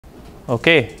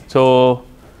Okay, so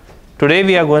today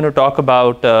we are going to talk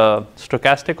about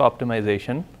stochastic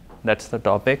optimization. That's the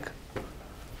topic.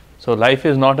 So life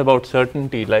is not about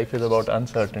certainty, life is about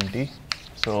uncertainty.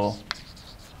 So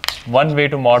one way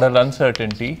to model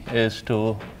uncertainty is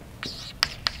to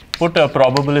put a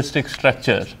probabilistic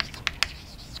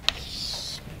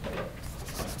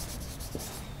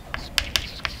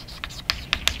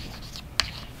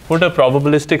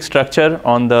structure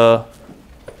on the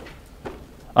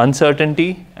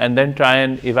uncertainty and then try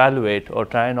and evaluate or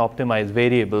try and optimize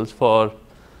variables for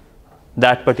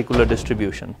that particular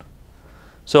distribution.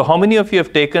 So how many of you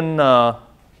have taken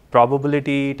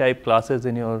probability type classes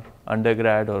in your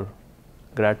undergrad or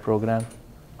grad program?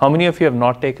 How many of you have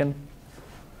not taken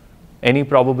any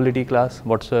probability class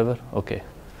whatsoever? Okay.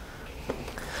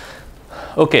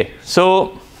 Okay,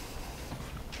 so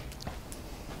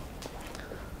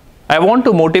I want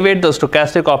to motivate the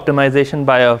stochastic optimization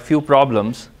by a few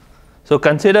problems. So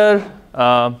consider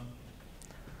the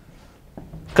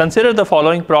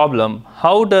following problem.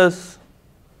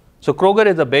 So Kroger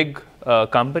is a big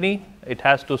company. It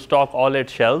has to stock all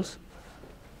its shelves.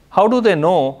 How do they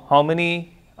know how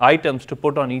many items to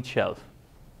put on each shelf,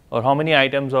 or how many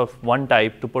items of one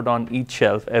type to put on each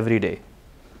shelf every day?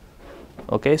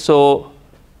 Okay, so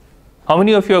how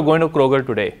many of you are going to Kroger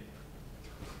today?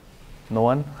 No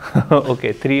one?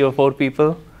 Okay, 3 or 4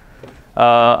 people.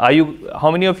 How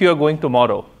many of you are going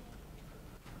tomorrow?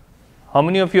 How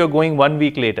many of you are going 1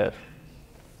 week later?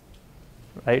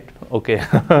 Right? Okay,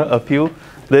 a few.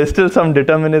 There's still some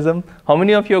determinism. How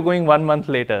many of you are going 1 month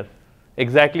later?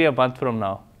 Exactly a month from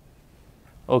now.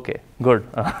 Okay, good.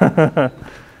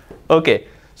 Okay,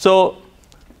 so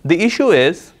the issue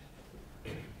is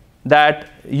that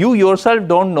you yourself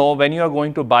don't know when you are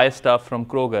going to buy stuff from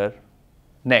Kroger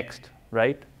next,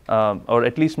 right? Or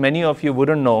at least many of you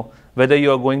wouldn't know whether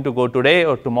you are going to go today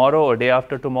or tomorrow or day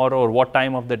after tomorrow or what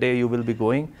time of the day you will be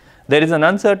going. There is an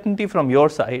uncertainty from your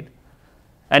side.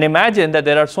 And imagine that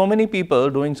there are so many people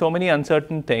doing so many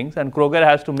uncertain things, and Kroger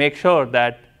has to make sure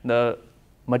that the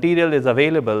material is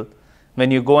available when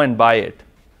you go and buy it.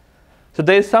 So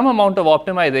there is some amount of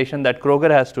optimization that Kroger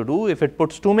has to do. If it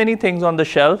puts too many things on the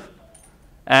shelf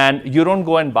and you don't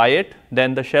go and buy it,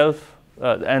 then the shelf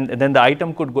and then the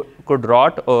item could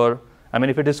rot, or I mean,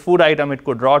 if it is food item, it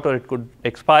could rot or it could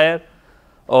expire,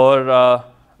 or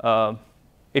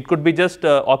it could be just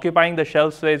occupying the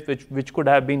shelf space which could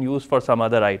have been used for some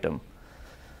other item.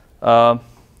 So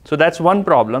that's one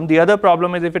problem. The other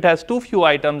problem is if it has too few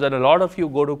items and a lot of you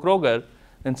go to Kroger,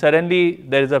 then suddenly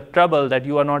there is a trouble that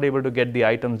you are not able to get the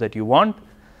items that you want,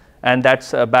 and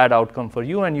that's a bad outcome for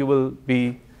you, and you will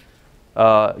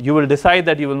decide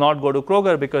that you will not go to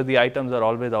Kroger because the items are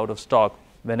always out of stock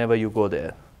whenever you go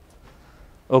there.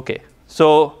 Okay,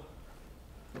 so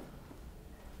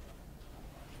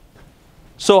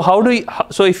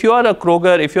if you are a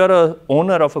Kroger, if you are a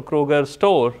owner of a Kroger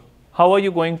store, how are you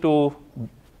going to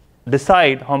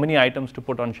decide how many items to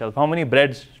put on shelf, how many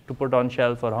breads to put on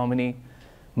shelf, or how many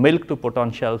milk to put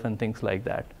on shelf and things like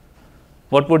that?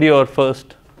 What would your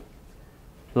first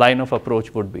line of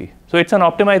approach would be? So it's an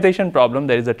optimization problem.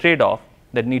 There is a trade-off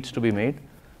that needs to be made.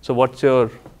 So what's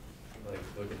your? Like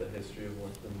look at the history of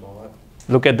what's been bought.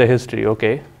 Look at the history,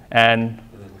 okay, and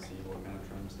then see what kind of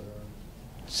trends there are.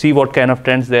 See what kind of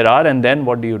trends there are, and then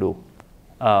what do you do?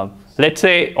 Let's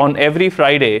say on every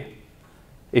Friday,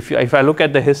 if I look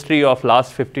at the history of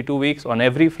last 52 weeks, on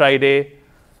every Friday,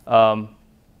 on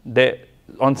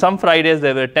some Fridays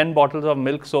there were 10 bottles of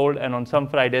milk sold, and on some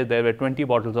Fridays there were 20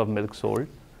 bottles of milk sold.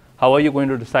 How are you going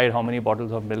to decide how many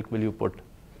bottles of milk will you put?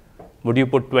 Would you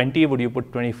put 20? Would you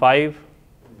put 25?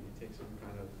 Take some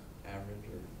kind of average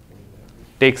or average.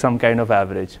 Take some kind of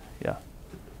average, yeah.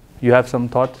 You have some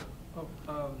thoughts?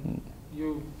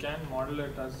 You can model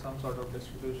it as some sort of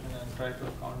distribution and try to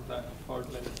account that for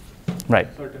right.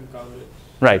 Certain coverage.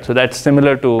 Right, so that's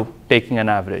similar to taking an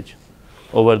average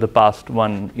over the past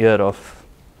 1 year of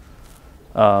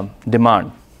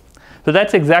demand. So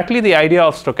that's exactly the idea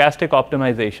of stochastic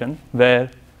optimization, where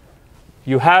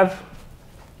you have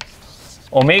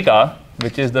omega,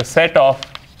 which is the set of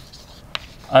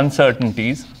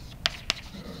uncertainties.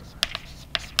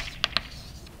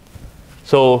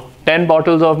 So 10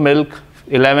 bottles of milk,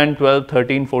 11, 12,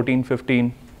 13, 14,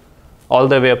 15, all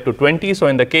the way up to 20. So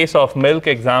in the case of milk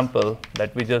example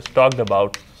that we just talked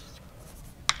about,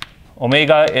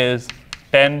 omega is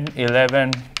 10,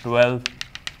 11, 12,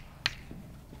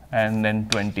 and then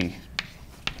 20.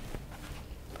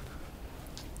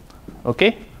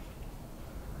 Okay?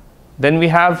 Then we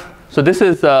have, so this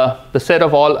is the set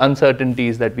of all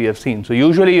uncertainties that we have seen. So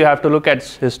usually you have to look at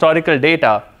historical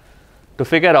data to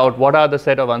figure out what are the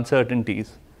set of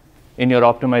uncertainties in your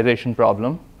optimization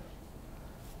problem.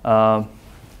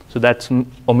 So that's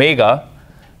omega.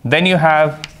 Then you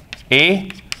have A,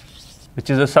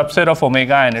 which is a subset of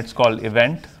omega, and it's called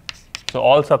event. So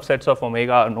all subsets of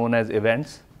omega are known as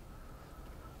events.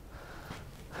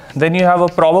 Then you have a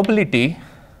probability,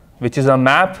 which is a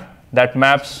map that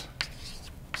maps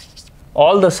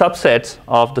all the subsets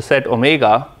of the set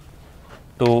omega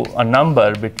to a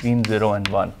number between 0 and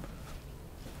 1.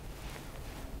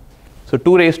 So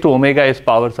 2 raised to omega is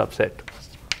power subset.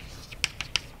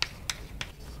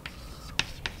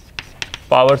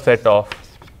 Power set of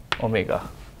omega.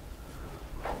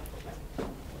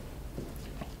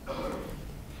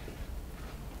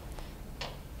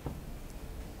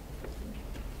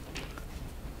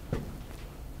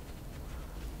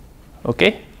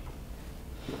 Okay.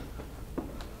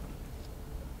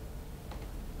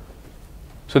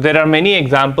 So there are many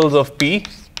examples of P.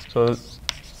 So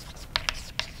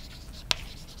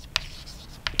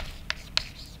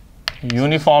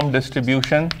uniform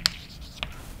distribution,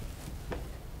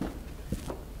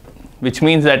 which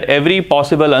means that every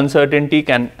possible uncertainty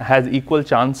has equal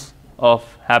chance of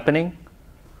happening.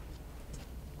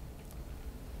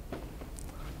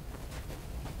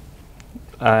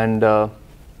 And so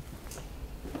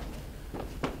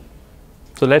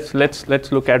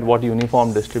let's look at what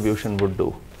uniform distribution would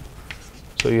do.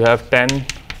 So you have 10,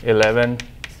 11,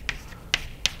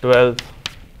 12,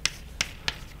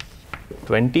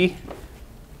 20.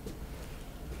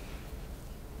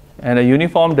 And a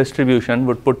uniform distribution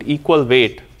would put equal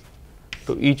weight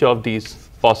to each of these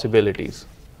possibilities.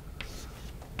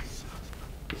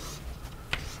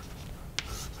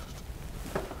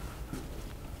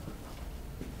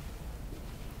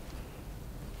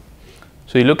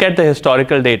 So you look at the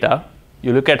historical data,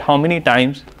 you look at how many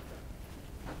times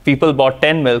people bought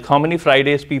 10 milk, how many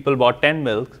Fridays people bought 10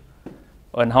 milk,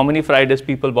 and how many Fridays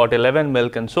people bought 11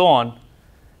 milk, and so on,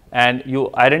 and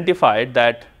you identified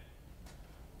that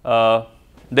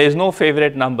there is no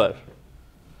favorite number.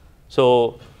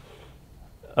 So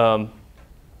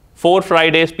 4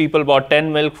 Fridays people bought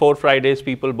 10 milk, 4 Fridays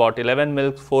people bought 11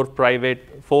 milk,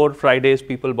 4 Fridays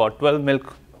people bought 12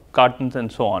 milk cartons,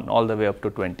 and so on, all the way up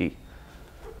to 20.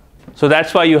 So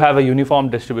that's why you have a uniform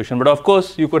distribution. But of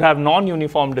course, you could have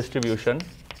non-uniform distribution,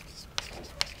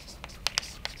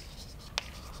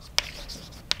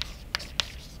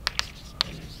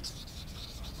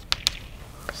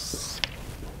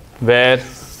 where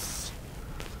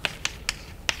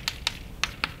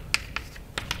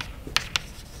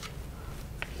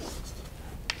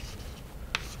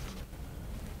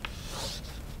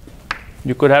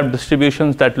you could have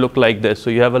distributions that look like this.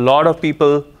 So you have a lot of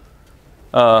people.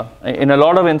 In a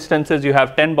lot of instances, you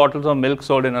have 10 bottles of milk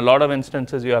sold. In a lot of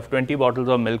instances, you have 20 bottles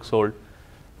of milk sold.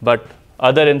 But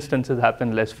other instances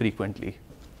happen less frequently.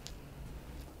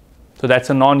 So that's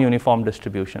a non-uniform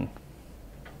distribution.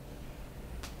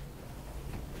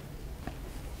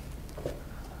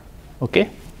 Okay.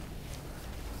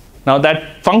 Now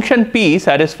that function P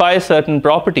satisfies certain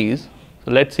properties.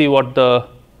 So let's see what the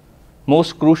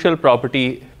most crucial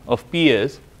property of P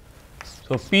is.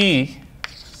 So P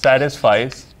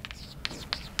satisfies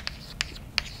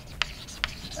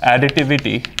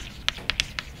additivity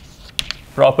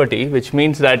property, which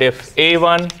means that if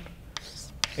A1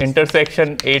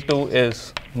 intersection A2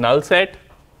 is null set,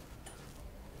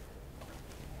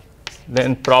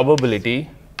 then probability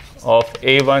of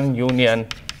A1 union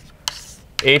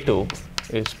A2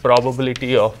 is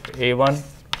probability of A1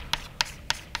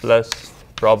 plus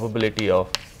probability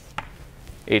of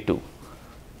A2.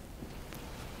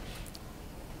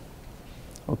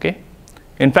 Okay.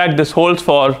 In fact, this holds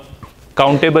for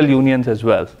countable unions as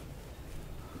well.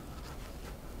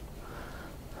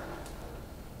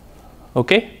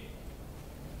 Okay.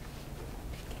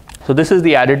 So this is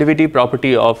the additivity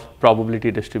property of probability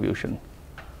distribution.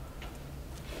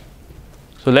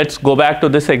 So let's go back to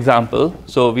this example.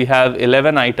 So we have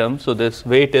 11 items. So this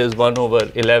weight is 1 over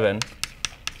 11.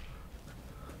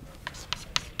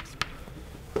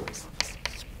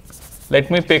 Let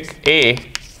me pick A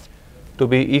to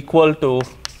be equal to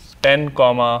 10,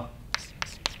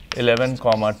 11,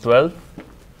 12.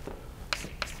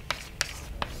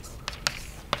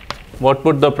 What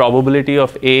would the probability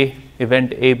of A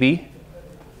event A be?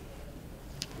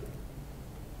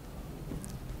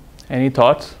 Any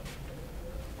thoughts?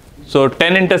 So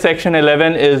 10 intersection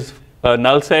 11 is a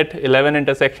null set, 11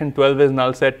 intersection 12 is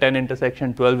null set, 10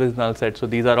 intersection 12 is null set. So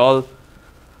these are all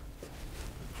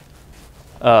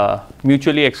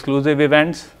mutually exclusive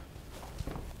events.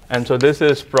 And so this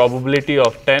is probability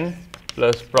of 10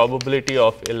 plus probability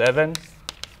of 11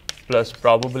 plus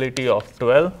probability of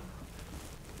 12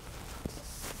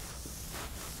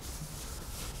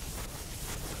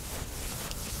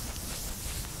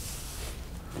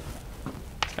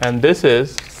 and this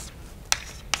is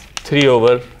 3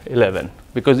 over 11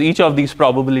 because each of these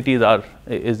probabilities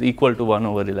is equal to 1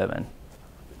 over 11.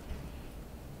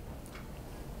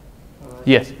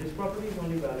 Yes? This property is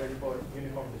only valid for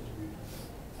uniform distribution.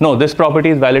 No, this property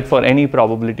is valid for any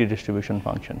probability distribution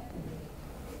function.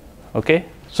 Okay?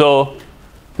 So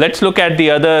let's look at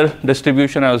the other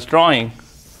distribution I was drawing.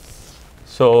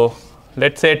 So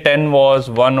let's say 10 was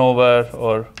 1 over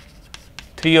or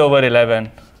 3 over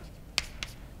 11.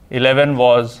 11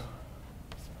 was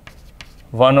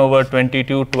 1 over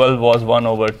 22, 12 was 1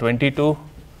 over 22.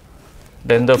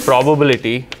 Then the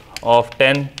probability of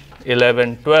 10,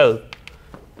 11, 12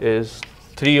 is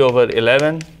 3 over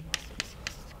 11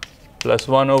 plus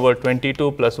 1 over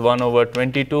 22 plus 1 over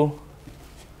 22.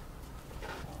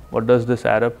 What does this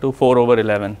add up to? 4 over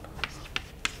 11.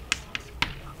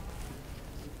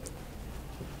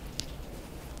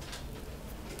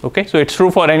 Okay, so it's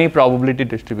true for any probability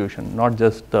distribution, not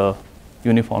just the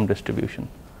uniform distribution.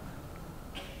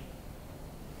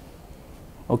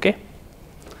 Okay.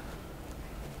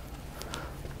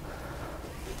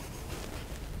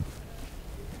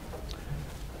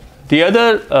 The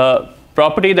other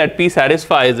property that P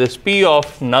satisfies is P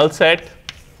of null set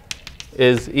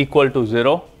is equal to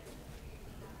 0.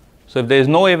 So if there is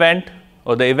no event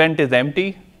or the event is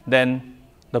empty, then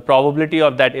the probability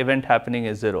of that event happening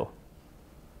is 0.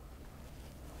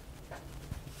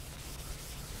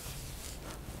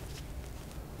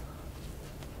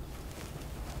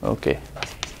 Okay.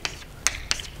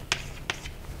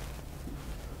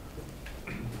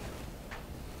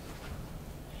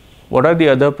 What are the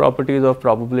other properties of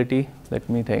probability? Let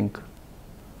me think.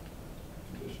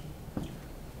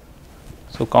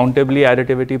 So countably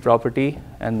additivity property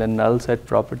and then null set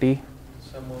property.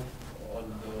 Sum of all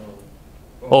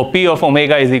the. Oh, P of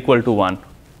omega is equal to 1.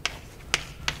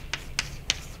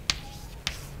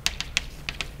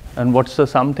 And what's the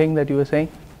sum thing that you were saying?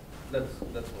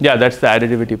 Yeah, that's the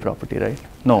additivity property, right?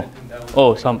 No.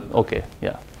 Oh, okay,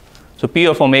 yeah. So P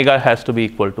of omega has to be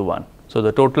equal to 1. So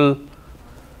the total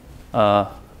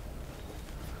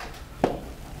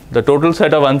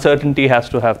set of uncertainty has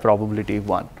to have probability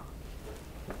 1.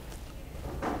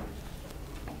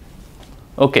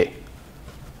 Okay.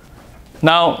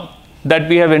 Now that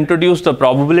we have introduced the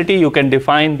probability, you can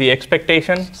define the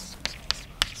expectation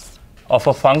of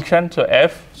a function. So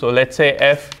f. So let's say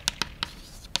f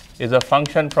is a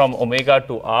function from omega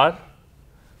to r.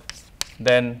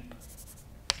 Then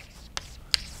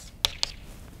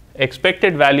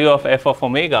expected value of f of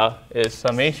omega is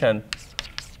summation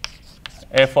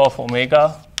f of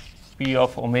omega p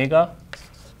of omega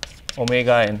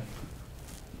omega in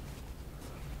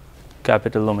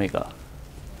capital Omega.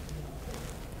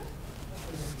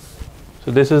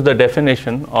 So this is the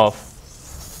definition of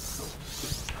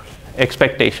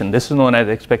expectation. This is known as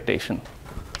expectation.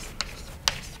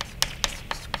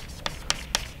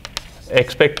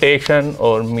 Expectation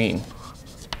or mean.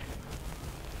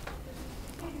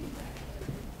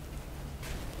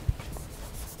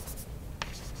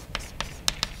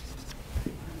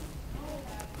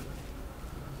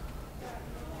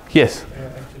 Yes?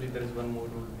 Actually, there is one more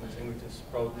rule missing, which is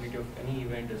probability of any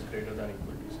event is greater than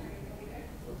equal to 0.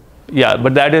 Yeah,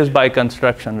 but that is by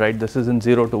construction, right? This is in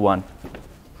 0 to 1.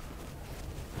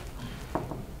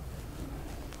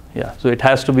 Yeah, so it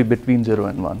has to be between 0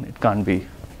 and 1. It can't be.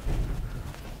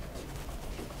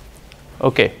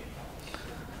 Okay.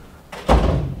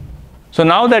 So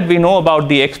now that we know about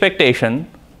the expectation,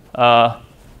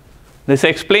 this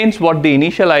explains what the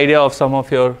initial idea of some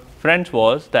of your friends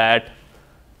was, that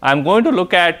I'm going to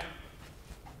look at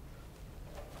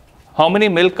how many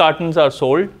milk cartons are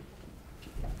sold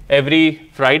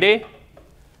every Friday,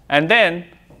 and then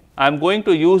I'm going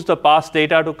to use the past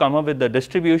data to come up with the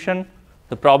distribution,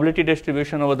 the probability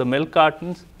distribution over the milk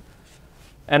cartons,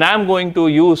 and I'm going to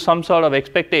use some sort of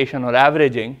expectation or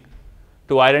averaging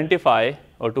to identify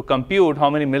or to compute how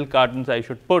many milk cartons I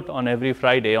should put on every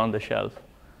Friday on the shelf.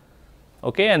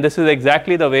 Okay, and this is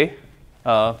exactly the way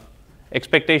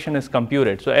expectation is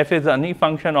computed. So f is any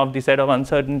function of the set of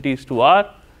uncertainties to R.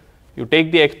 You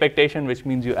take the expectation, which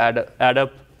means you add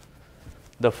up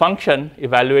the function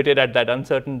evaluated at that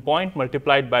uncertain point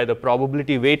multiplied by the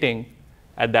probability weighting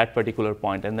at that particular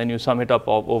point, and then you sum it up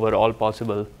over all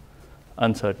possible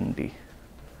uncertainty.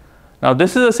 Now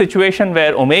this is a situation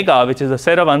where omega, which is a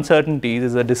set of uncertainties,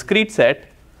 is a discrete set.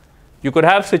 You could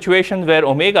have situations where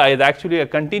omega is actually a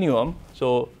continuum,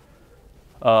 so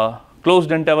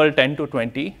closed interval 10 to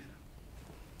 20,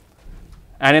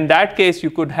 And in that case, you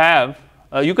could have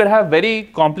very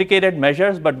complicated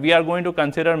measures, but we are going to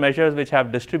consider measures which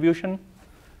have distribution.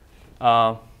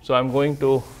 So I'm going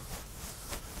to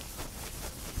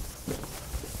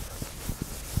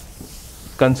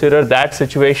consider that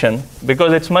situation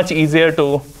because it's much easier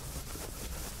to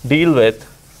deal with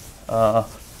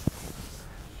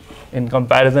in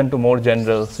comparison to more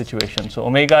general situations. So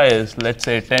omega is, let's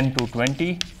say, 10 to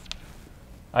 20.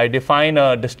 I define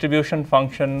a distribution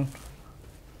function.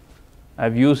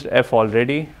 I've used f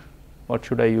already. What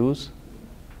should I use?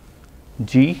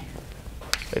 G.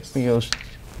 Let me use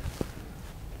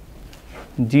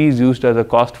G is used as a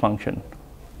cost function.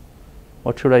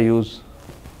 What should I use?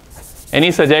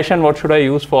 Any suggestion what should I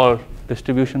use for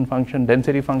distribution function,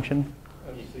 density function?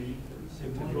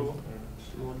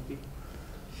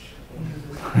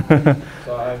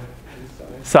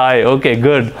 Psi, okay,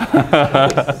 good.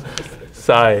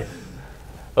 Psi.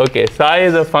 Okay, psi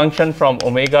is a function from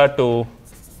omega to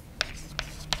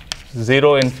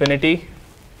 0 infinity,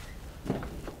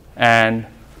 and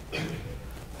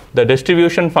the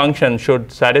distribution function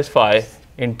should satisfy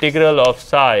integral of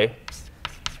psi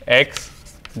x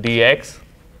dx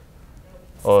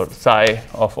or psi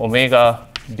of omega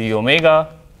d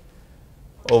omega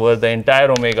over the entire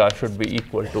omega should be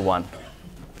equal to 1.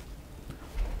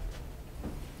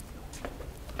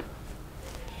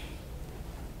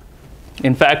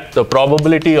 In fact, the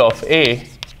probability of A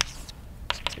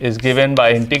is given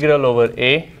by integral over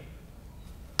A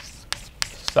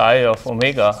psi of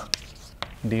omega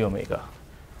d omega.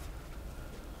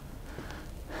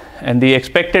 And the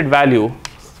expected value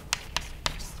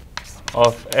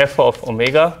of f of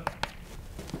omega,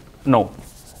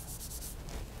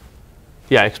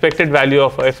 expected value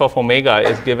of f of omega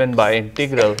is given by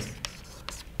integral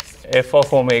f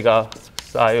of omega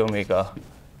psi omega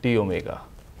d omega.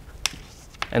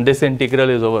 And this integral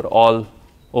is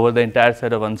over the entire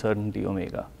set of uncertainty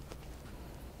omega.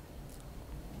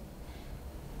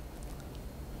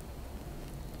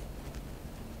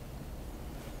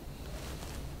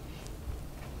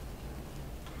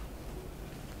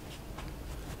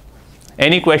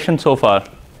 Any questions so far? So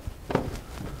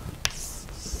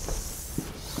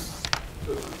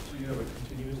you have a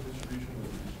continuous distribution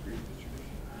with a discrete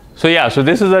distribution? So yeah, so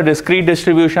this is a discrete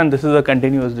distribution, this is a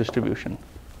continuous distribution.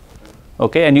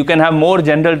 Okay, and you can have more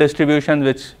general distribution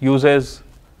which uses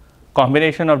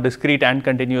combination of discrete and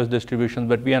continuous distributions,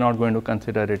 but we are not going to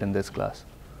consider it in this class.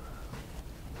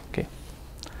 Okay,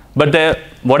 but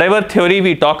whatever theory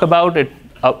we talk about, it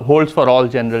holds for all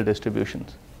general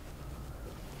distributions.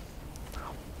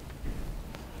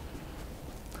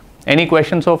 Any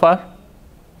questions so far?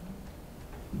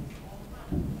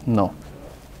 No.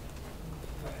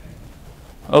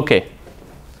 Okay.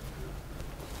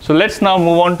 So let's now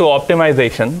move on to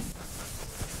optimization.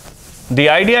 The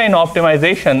idea in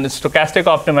optimization, stochastic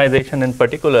optimization in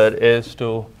particular, is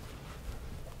to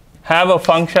have a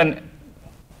function.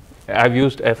 I've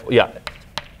used f, yeah.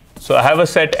 So I have a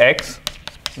set x,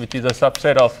 which is a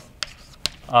subset of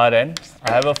Rn.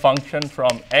 I have a function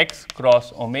from x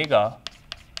cross omega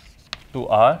to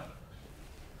R,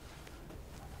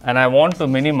 and I want to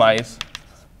minimize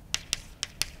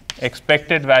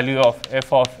expected value of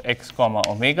f of x comma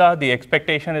omega. The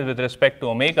expectation is with respect to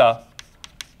omega,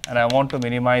 and I want to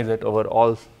minimize it over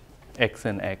all x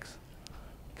in x,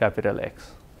 capital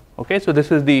X. Okay, so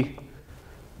this is the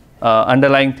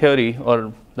underlying theory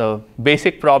or the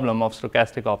basic problem of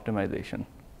stochastic optimization.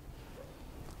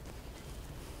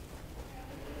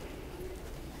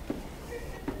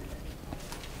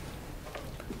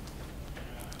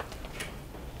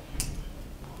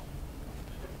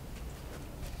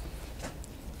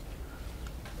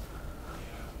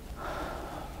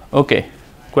 Okay,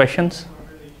 questions?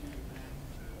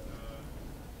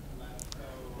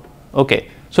 Okay,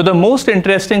 so the most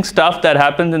interesting stuff that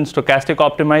happens in stochastic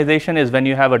optimization is when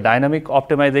you have a dynamic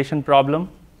optimization problem.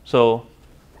 So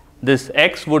this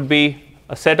x would be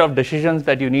a set of decisions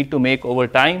that you need to make over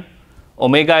time.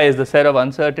 Omega is the set of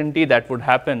uncertainty that would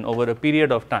happen over a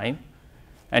period of time,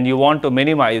 and you want to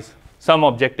minimize some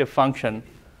objective function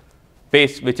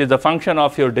which is a function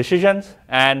of your decisions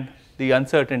and the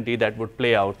uncertainty that would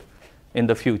play out in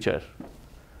the future.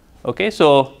 Okay,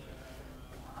 so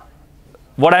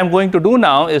what I'm going to do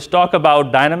now is talk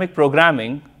about dynamic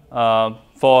programming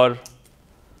for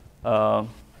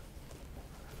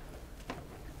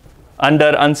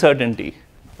under uncertainty.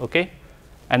 Okay,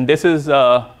 and this is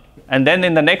and then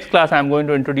in the next class I'm going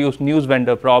to introduce news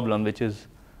vendor problem, which is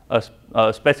a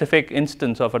specific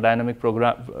instance of a dynamic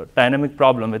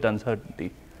problem with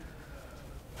uncertainty.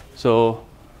 So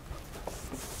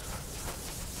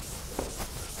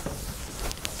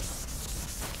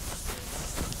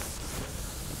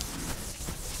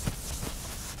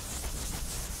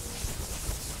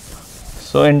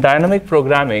So in dynamic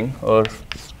programming, or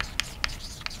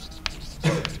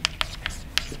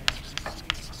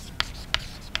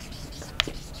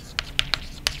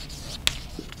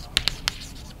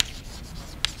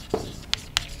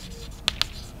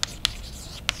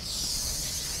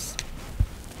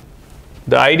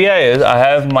the idea is I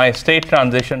have my state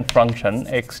transition function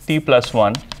xt plus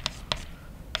 1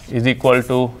 is equal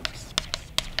to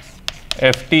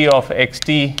ft of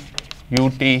xt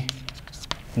ut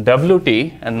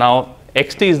wt, and now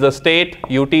xt is the state,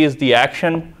 ut is the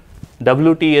action,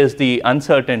 wt is the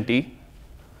uncertainty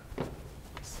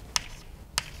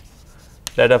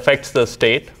that affects the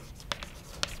state.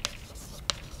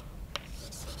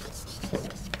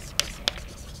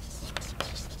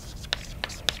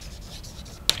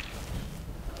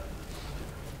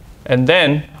 And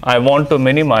then I want to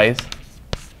minimize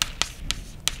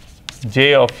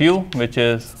j of u, which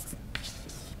is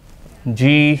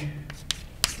g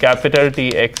capital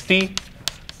T xt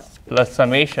plus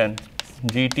summation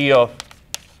gt of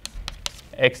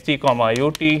xt comma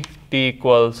ut t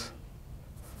equals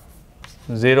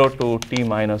 0 to t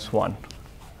minus 1.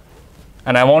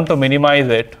 And I want to minimize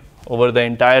it over the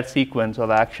entire sequence of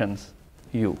actions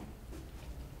u.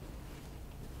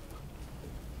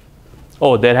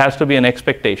 Oh, there has to be an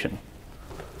expectation.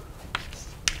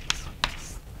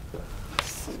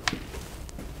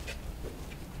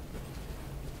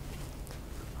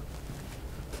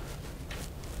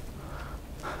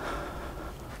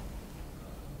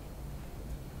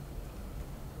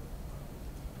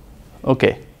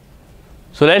 Okay,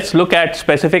 so let's look at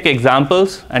specific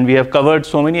examples, and we have covered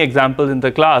so many examples in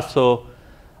the class. So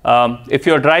if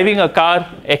you're driving a car,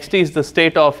 xt is the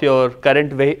state of your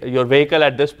current your vehicle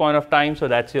at this point of time. So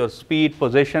that's your speed,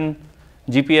 position,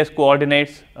 GPS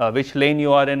coordinates, which lane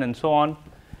you are in, and so on.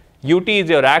 Ut is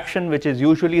your action, which is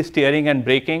usually steering and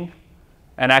braking,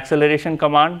 an acceleration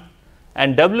command,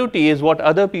 and wt is what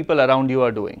other people around you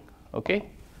are doing. Okay,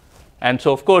 and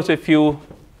so of course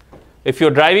if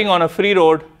you're driving on a free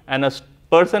road and a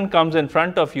person comes in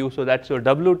front of you, so that's your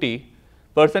wt,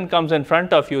 person comes in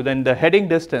front of you, then the heading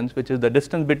distance, which is the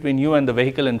distance between you and the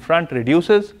vehicle in front,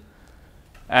 reduces,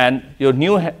 and your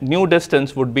new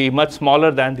distance would be much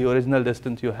smaller than the original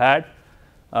distance you had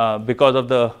because of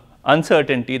the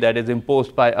uncertainty that is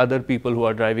imposed by other people who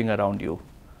are driving around you.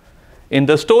 In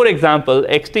the store example,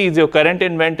 xt is your current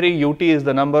inventory, ut is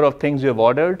the number of things you have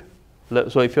ordered.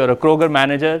 So if you're a Kroger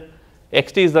manager,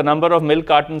 xt is the number of milk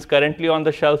cartons currently on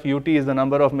the shelf, ut is the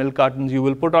number of milk cartons you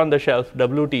will put on the shelf,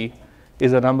 wt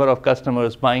is the number of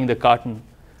customers buying the carton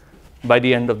by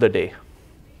the end of the day.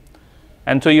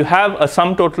 And so you have a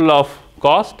sum total of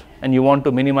cost, and you want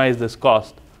to minimize this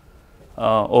cost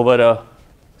over a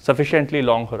sufficiently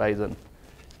long horizon,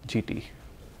 gt.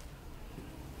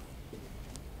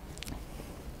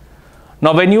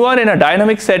 Now when you are in a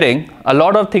dynamic setting, a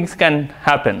lot of things can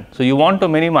happen. So you want to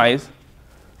minimize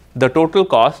the total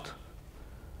cost,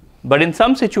 but in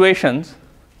some situations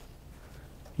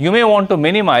you may want to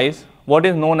minimize what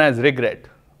is known as regret.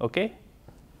 Okay,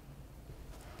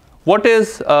 what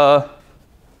is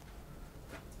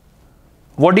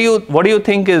what do you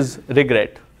think is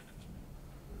regret?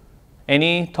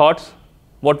 Any thoughts?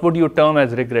 What would you term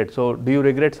as regret? So do you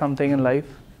regret something in life?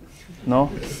 No?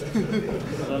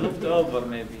 So leftover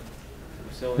maybe.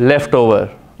 So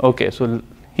Leftover. Okay, so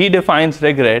he defines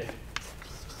regret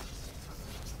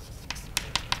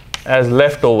as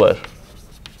leftover.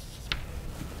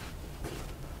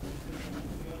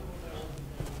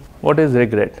 What is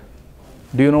regret?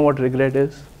 Do you know what regret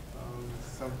is?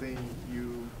 Something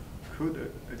you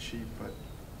could achieve, but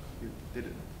you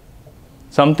didn't.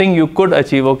 Something you could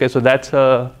achieve. Okay, so that's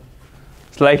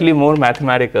slightly more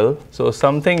mathematical. So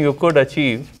something you could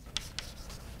achieve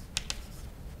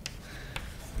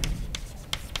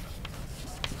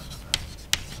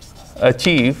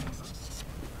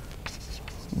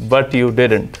but you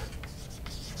didn't.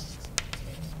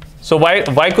 So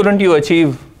why couldn't you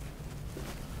achieve?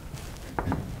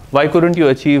 Why couldn't you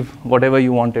achieve whatever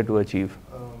you wanted to achieve?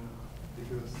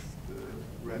 Because the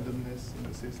randomness in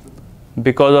the system.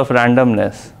 Because of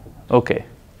randomness. Okay.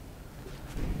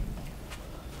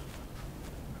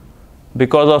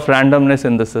 Because of randomness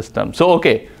in the system. So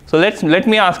okay. So let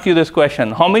me ask you this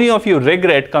question. How many of you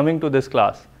regret coming to this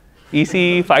class?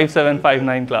 ECE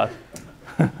 5759 class.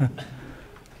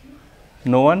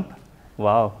 No one?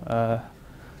 Wow.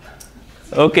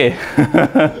 Okay.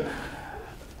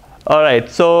 All right.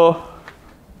 So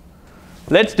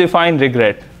let's define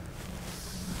regret.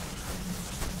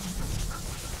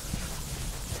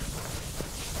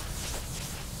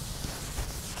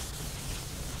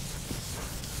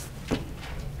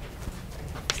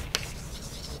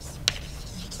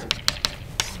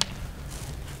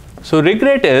 So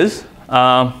regret is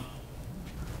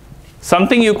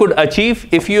something you could achieve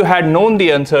if you had known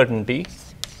the uncertainty.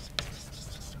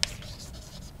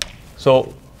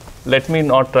 So let me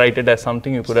not write it as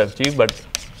something you could achieve, but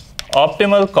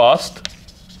optimal cost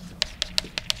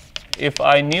if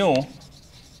I knew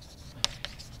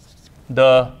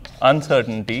the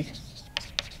uncertainty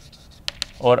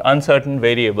or uncertain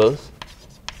variables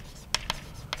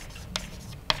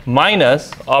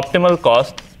minus optimal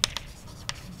cost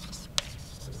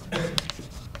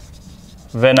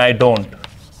when I don't.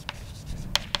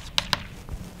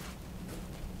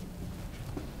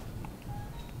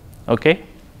 Okay?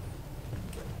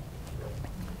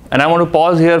 And I want to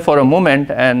pause here for a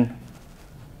moment and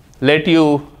let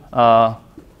you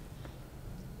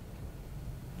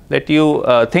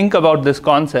think about this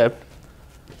concept.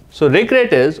 So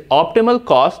regret is optimal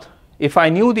cost if I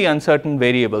knew the uncertain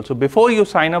variable. So before you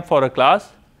sign up for a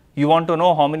class, you want to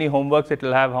know how many homeworks it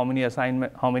will have, how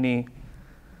many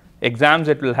exams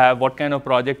it will have, what kind of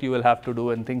project you will have to do,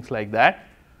 and things like that.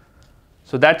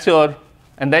 So that's your,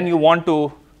 and then you want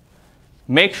to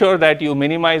make sure that you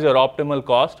minimize your optimal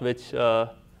cost, which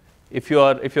if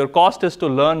your cost is to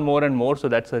learn more and more, so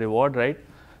that's a reward, right?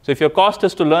 So if your cost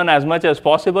is to learn as much as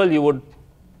possible, you would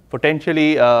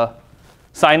potentially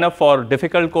sign up for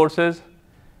difficult courses.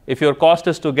 If your cost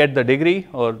is to get the degree,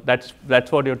 or that's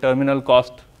what your terminal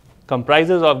cost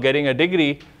comprises of getting a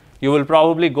degree, you will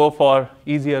probably go for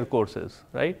easier courses,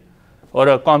 right? Or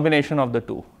a combination of the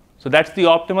two. So that's the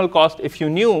optimal cost if you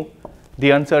knew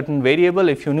the uncertain variable,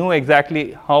 if you knew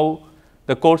exactly how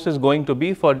the course is going to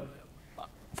be for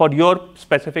your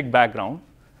specific background.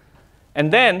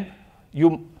 And then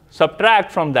you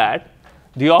subtract from that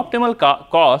the optimal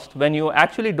cost when you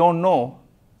actually don't know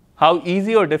how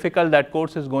easy or difficult that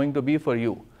course is going to be for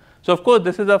you. So of course,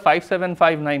 this is a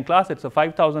 5759 class. It's a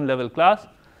 5,000 level class.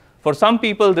 For some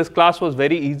people, this class was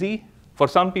very easy. For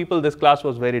some people, this class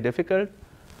was very difficult,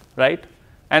 right?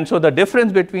 And so the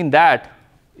difference between that,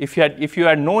 if you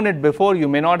had known it before, you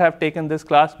may not have taken this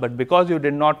class, but because you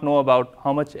did not know about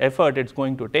how much effort it's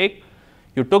going to take,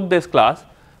 you took this class.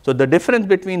 So the difference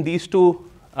between these two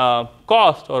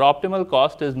costs or optimal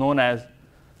cost is known as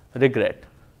regret.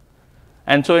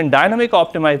 And so in dynamic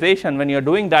optimization, when you're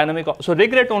doing so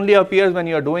regret only appears when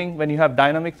you have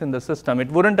dynamics in the system. It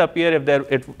wouldn't appear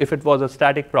if it was a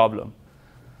static problem.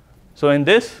 So in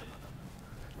this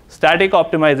static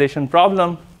optimization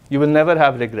problem, you will never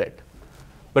have regret.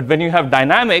 But when you have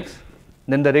dynamics,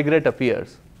 then the regret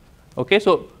appears. Okay,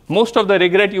 so most of the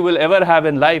regret you will ever have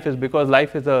in life is because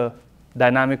life is a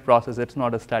dynamic process. It's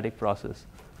not a static process.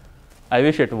 I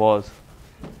wish it was.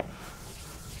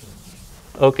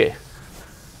 Okay.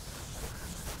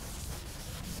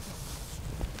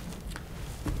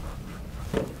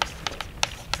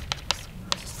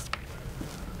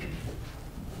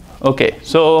 Okay,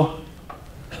 so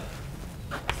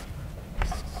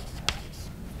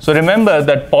remember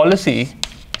that policy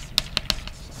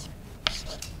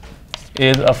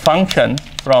is a function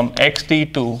from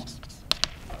xt to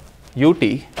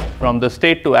ut, from the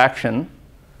state to action,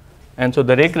 and so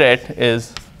the regret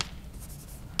is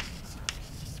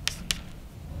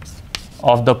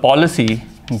of the policy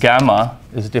gamma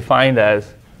is defined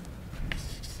as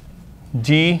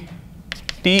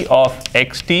gt of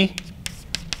xt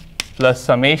plus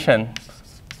summation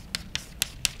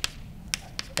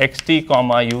xt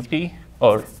comma ut,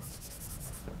 or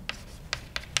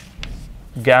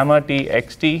gamma t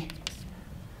xt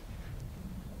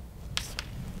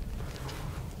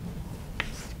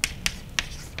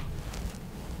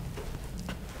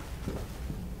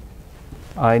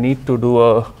I need to do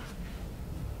a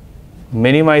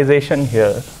minimization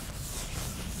here.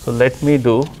 So let me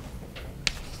do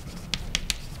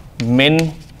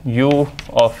min u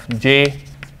of j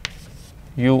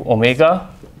u omega.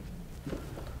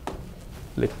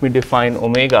 Let me define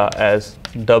omega as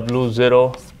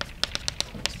w0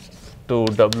 to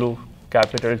w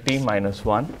capital T minus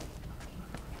 1.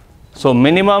 So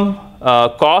minimum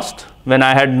cost when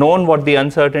I had known what the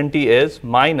uncertainty is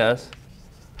minus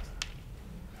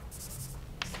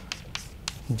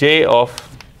j of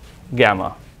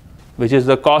gamma, which is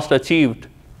the cost achieved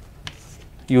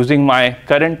using my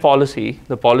current policy,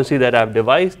 the policy that I've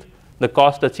devised, the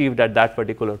cost achieved at that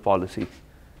particular policy.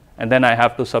 And then I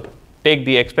have to take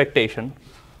the expectation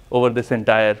over this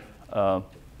entire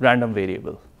random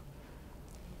variable.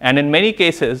 And in many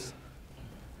cases,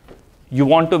 you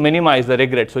want to minimize the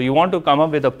regret. So you want to come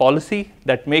up with a policy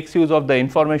that makes use of the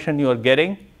information you are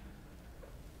getting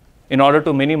in order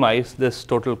to minimize this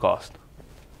total cost.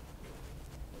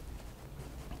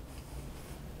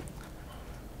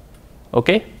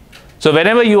 Okay? So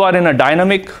whenever you are in a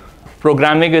dynamic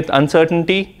programming with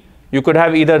uncertainty. You could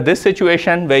have either this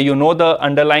situation where you know the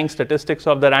underlying statistics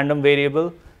of the random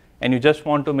variable and you just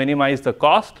want to minimize the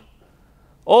cost,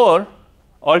 or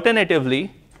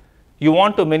alternatively, you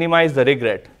want to minimize the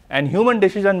regret. And human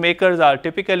decision makers are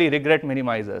typically regret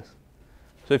minimizers.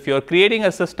 So if you're creating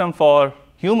a system for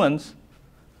humans,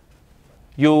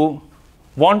 you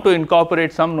want to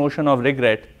incorporate some notion of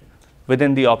regret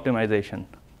within the optimization.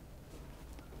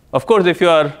 Of course, if you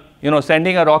are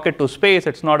sending a rocket to space,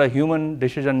 it's not a human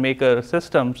decision maker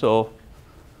system, so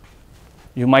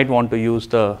you might want to use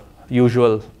the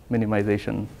usual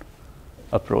minimization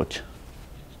approach.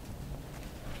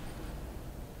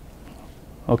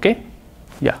 Okay?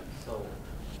 Yeah. So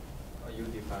you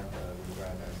define the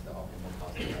regret as the optimal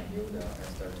cost and knew the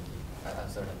uncertainty at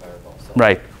uncertain variable. So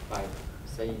Right. by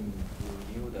saying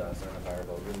you knew the uncertain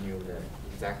variable, you knew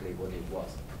exactly what it was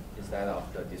instead of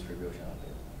the distribution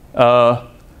of it.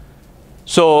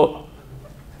 So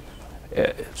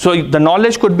the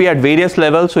knowledge could be at various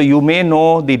levels. So you may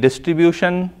know the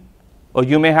distribution, or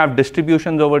you may have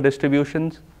distributions over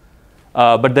distributions.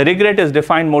 But the regret is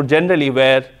defined more generally,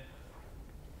 where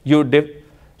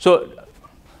so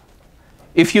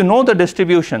if you know the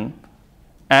distribution,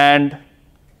 and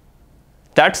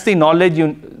that's the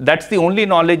only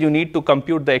knowledge you need to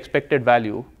compute the expected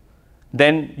value,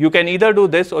 then you can either do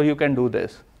this or you can do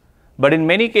this. But in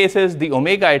many cases, the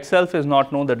omega itself is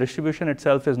not known, the distribution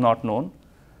itself is not known.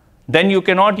 Then you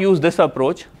cannot use this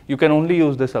approach, you can only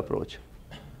use this approach.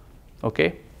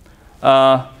 Okay?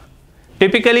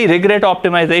 Typically, regret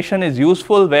optimization is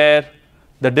useful where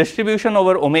the distribution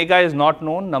over omega is not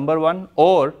known, number one,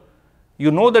 or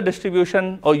you know the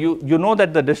distribution, or you know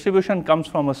that the distribution comes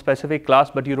from a specific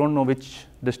class, but you don't know which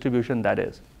distribution that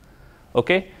is.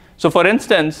 Okay? So for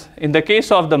instance, in the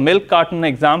case of the milk carton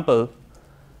example,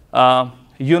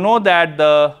 you know that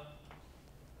the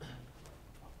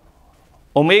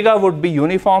omega would be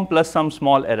uniform plus some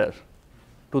small error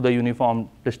to the uniform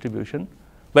distribution,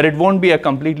 but it won't be a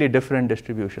completely different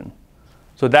distribution.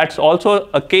 So that's also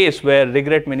a case where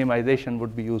regret minimization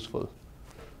would be useful.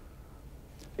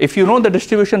 If you know the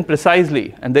distribution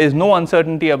precisely and there is no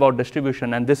uncertainty about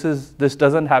distribution, and this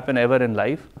doesn't happen ever in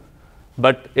life,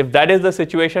 but if that is the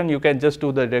situation, you can just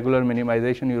do the regular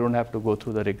minimization. You don't have to go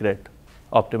through the regret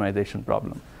optimization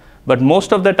problem. But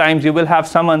most of the times you will have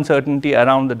some uncertainty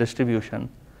around the distribution,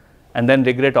 and then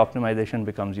regret optimization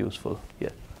becomes useful.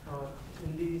 Yes.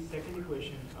 In the second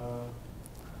equation,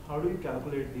 how do you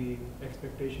calculate the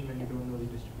expectation when you don't know the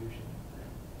distribution?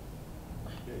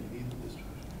 Yeah, you need the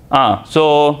distribution.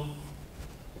 So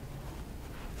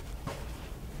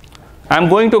I'm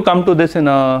going to come to this in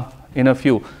a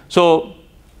few. So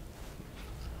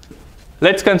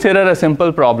let's consider a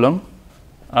simple problem.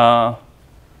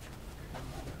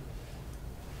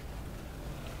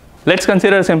 Let's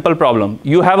consider a simple problem.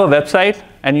 You have a website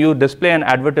and you display an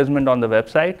advertisement on the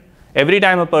website. Every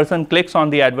time a person clicks on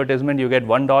the advertisement, you get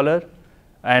 $1.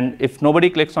 And if nobody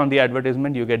clicks on the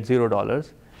advertisement, you get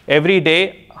 $0. Every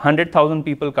day, 100,000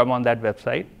 people come on that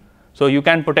website. So you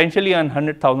can potentially earn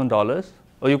 $100,000,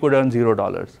 or you could earn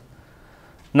 $0.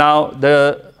 Now,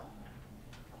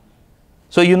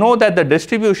 so you know that the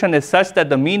distribution is such that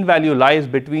the mean value lies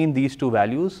between these two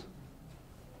values,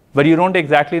 but you don't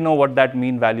exactly know what that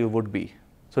mean value would be.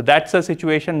 So that's a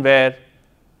situation where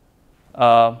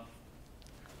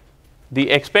the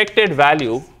expected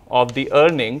value of the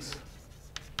earnings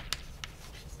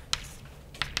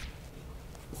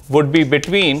would be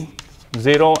between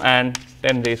 0 and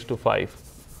 10 raised to 5.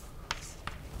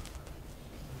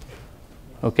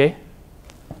 Okay?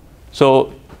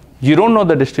 So you don't know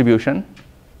the distribution,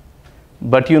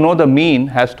 but you know the mean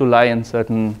has to lie in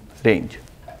certain range.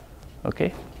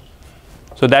 Okay?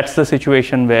 So that's the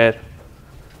situation where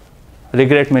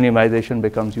regret minimization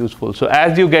becomes useful. So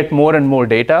as you get more and more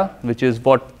data, which is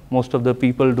what most of the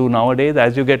people do nowadays,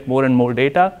 as you get more and more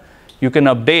data, you can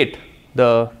update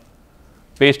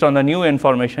based on the new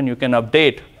information, you can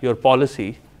update your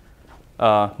policy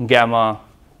gamma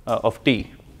of t.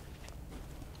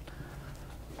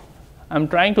 I'm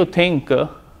trying to think,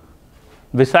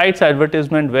 besides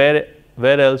advertisement,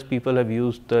 where else people have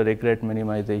used the regret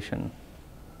minimization?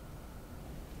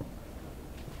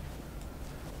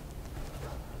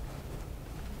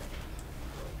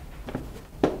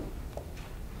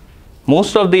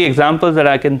 Most of the examples that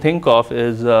I can think of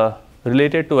is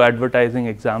related to advertising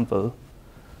example.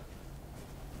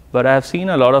 But I have seen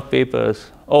a lot of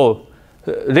papers. Oh,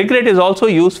 regret is also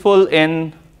useful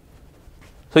in,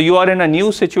 so you are in a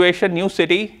new situation, new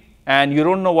city, and you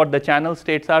don't know what the channel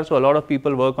states are. So a lot of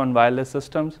people work on wireless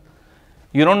systems.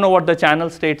 You don't know what the channel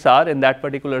states are in that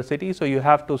particular city, so you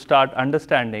have to start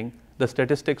understanding the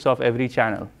statistics of every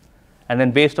channel. And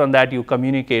then based on that, you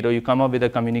communicate or you come up with a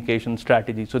communication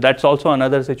strategy. So that's also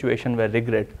another situation where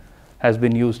regret has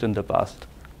been used in the past.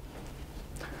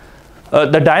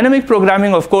 The dynamic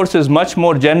programming, of course, is much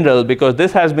more general because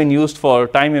this has been used for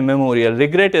time immemorial.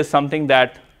 Regret is something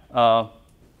that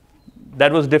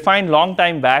that was defined long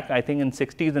time back, I think in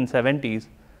 60s and 70s,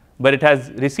 but it has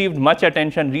received much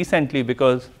attention recently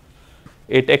because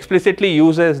it explicitly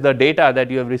uses the data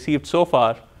that you have received so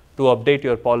far to update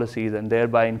your policies and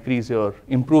thereby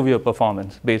improve your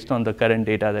performance based on the current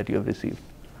data that you have received.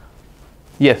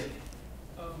 Yes?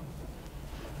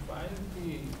 Find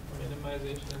the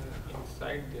minimization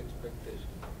inside the expectation.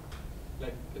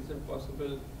 Like, is it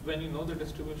possible, when you know the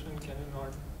distribution, can you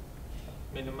not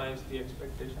minimize the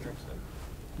expectation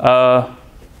itself?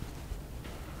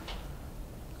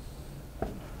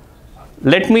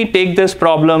 Let me take this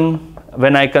problem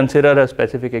when I consider a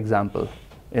specific example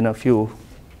in a few,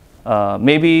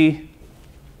 maybe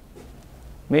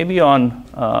on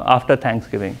after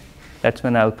Thanksgiving. That's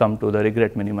when I'll come to the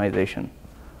regret minimization.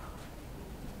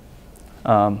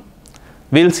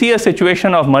 We'll see a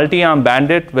situation of multi-arm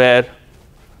bandit where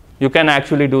you can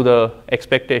actually do the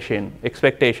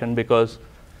expectation because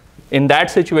in that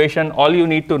situation, all you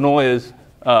need to know is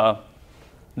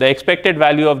the expected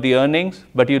value of the earnings,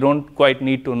 but you don't quite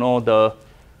need to know the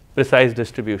precise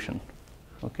distribution.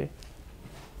 Okay.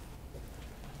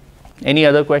 Any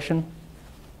other question?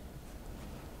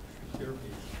 The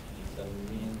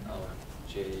mean of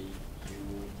J, U,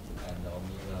 and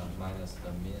omega minus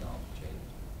the mean of J.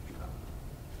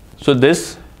 So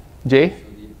this J?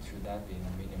 Should that be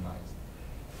minimized?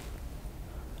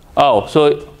 Oh,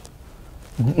 so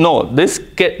no, this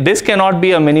cannot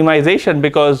be a minimization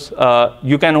because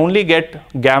you can only get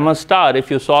gamma star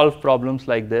if you solve problems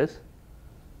like this,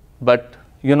 but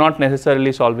you're not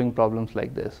necessarily solving problems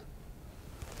like this.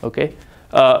 Okay.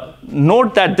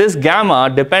 Note that this gamma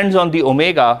depends on the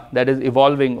omega that is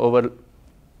evolving over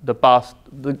the past,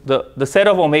 the set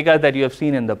of omega that you have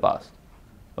seen in the past.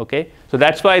 Okay. So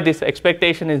that's why this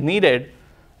expectation is needed.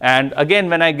 And again,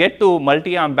 when I get to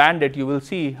multi-arm bandit, you will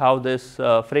see how this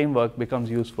framework becomes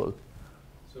useful.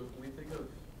 So can we think of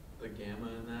the gamma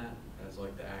in that as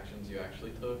like the actions you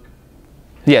actually took?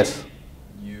 Yes.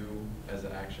 You as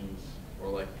actions, or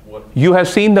like what You have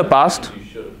seen the past. you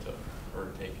should have took or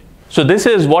taken. So this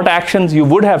is what actions you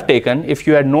would have taken if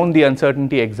you had known the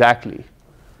uncertainty exactly.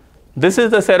 This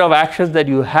is the set of actions that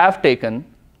you have taken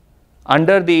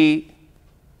under the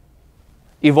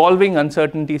evolving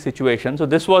uncertainty situation. So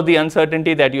this was the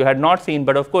uncertainty that you had not seen,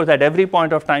 but of course at every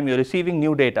point of time you're receiving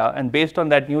new data, and based on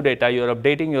that new data you're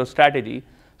updating your strategy.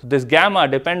 So this gamma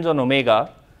depends on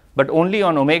omega, but only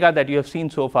on omega that you have seen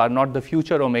so far, not the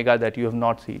future omega that you have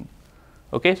not seen.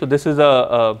 Okay, so this is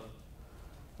a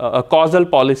causal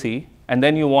policy, and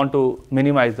then you want to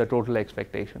minimize the total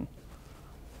expectation.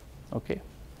 Okay.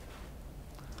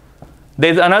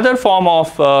 There's another form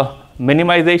of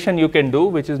minimization you can do,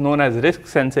 which is known as risk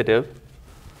sensitive.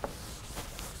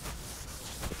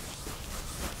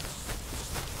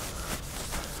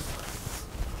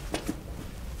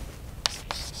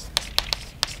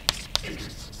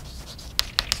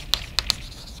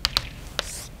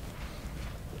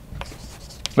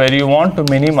 Where you want to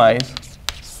minimize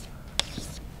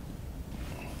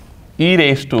e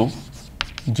raised to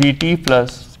gt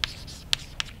plus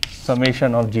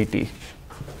summation of gt.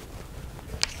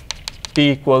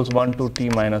 T equals 1 to t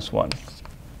minus 1.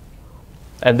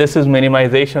 And this is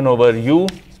minimization over u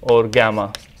or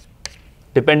gamma,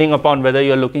 depending upon whether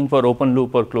you're looking for open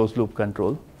loop or closed loop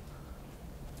control.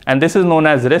 And this is known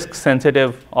as risk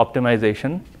sensitive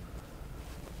optimization.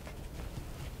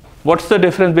 What's the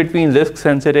difference between risk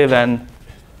sensitive and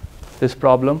this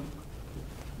problem?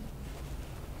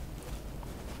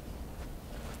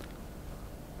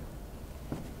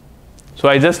 So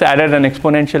I just added an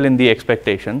exponential in the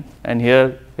expectation, and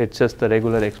here it's just the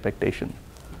regular expectation.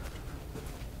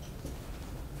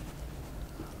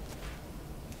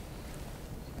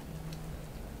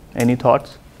 Any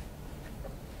thoughts?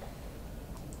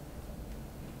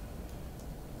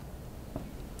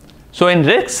 So in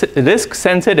risk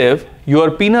sensitive, you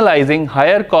are penalizing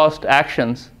higher cost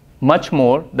actions much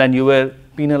more than you were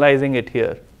penalizing it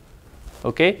here.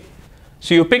 Okay?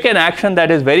 So you pick an action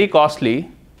that is very costly,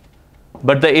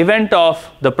 but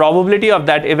the probability of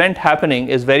that event happening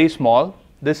is very small.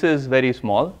 This is very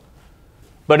small.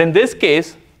 But in this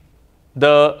case,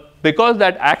 because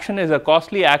that action is a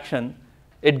costly action,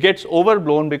 it gets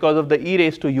overblown because of the e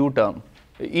raised to u term,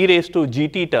 e raised to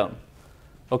gt term.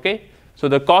 Okay? So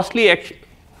the costly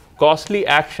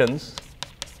actions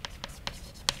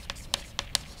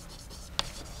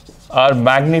are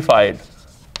magnified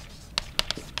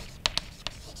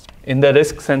in the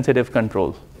risk-sensitive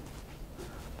control.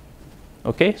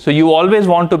 Okay, so you always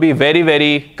want to be very,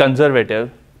 very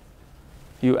conservative.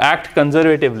 You act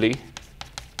conservatively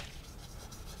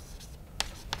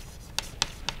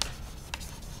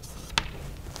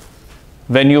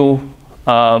when you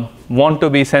want to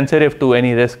be sensitive to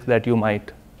any risk that you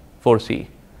might foresee.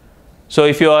 So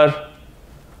if you are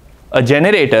a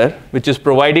generator which is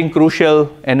providing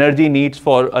crucial energy needs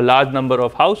for a large number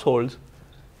of households,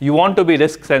 you want to be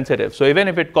risk sensitive. So even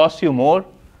if it costs you more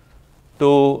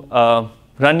to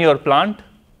run your plant,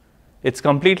 it's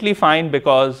completely fine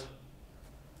because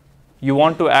you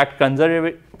want to act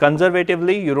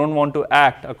conservatively. You don't want to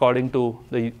act according to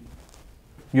the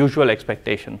usual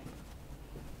expectation.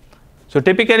 So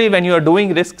typically when you are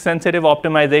doing risk sensitive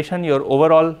optimization, your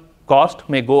overall cost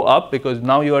may go up because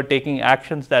now you are taking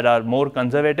actions that are more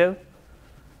conservative,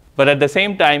 but at the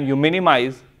same time you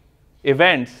minimize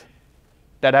events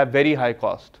that have very high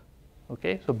cost.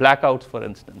 Okay, so blackouts, for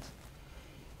instance.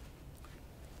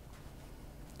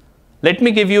 Let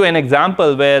me give you an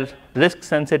example where risk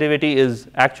sensitivity is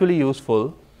actually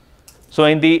useful. So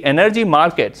in the energy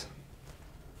markets,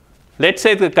 let's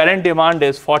say the current demand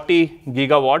is 40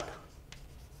 gigawatt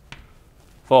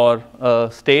for a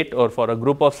state or for a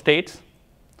group of states.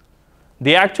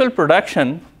 The actual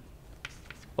production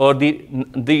or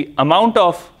the amount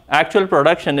of actual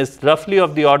production is roughly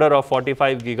of the order of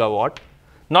 45 gigawatt.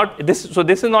 So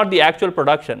this is not the actual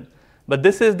production, but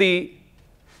this is the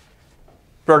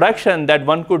production that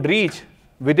one could reach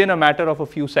within a matter of a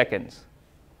few seconds.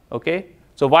 Okay?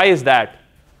 So why is that?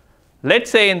 Let's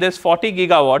say in this 40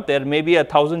 gigawatt, there may be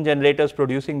 1,000 generators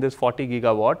producing this 40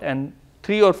 gigawatt, and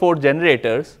 3 or 4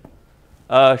 generators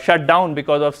shut down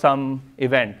because of some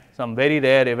event, some very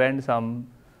rare event, some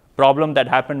problem that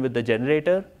happened with the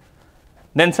generator.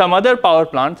 Then some other power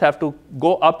plants have to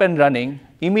go up and running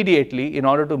immediately in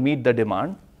order to meet the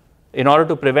demand, in order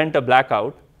to prevent a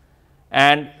blackout.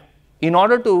 And in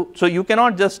order to, so you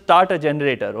cannot just start a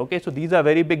generator. Okay, so these are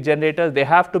very big generators. They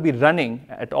have to be running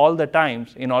at all the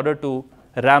times in order to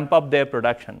ramp up their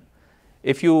production.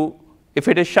 If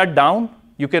it is shut down,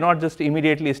 you cannot just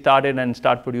immediately start it and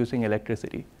start producing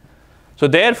electricity. So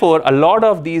therefore, a lot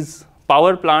of these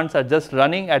power plants are just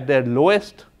running at their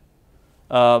lowest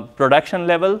production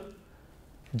level,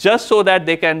 just so that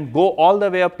they can go all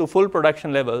the way up to full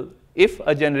production level if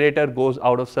a generator goes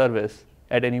out of service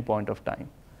at any point of time.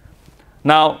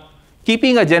 Now,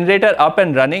 keeping a generator up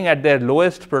and running at their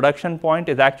lowest production point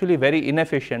is actually very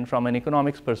inefficient from an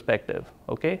economics perspective.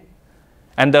 Okay?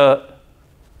 And the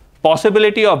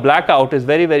possibility of blackout is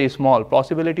very, very small.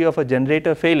 Possibility of a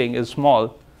generator failing is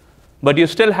small, but you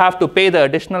still have to pay the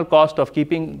additional cost of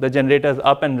keeping the generators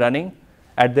up and running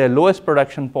at their lowest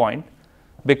production point,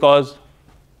 because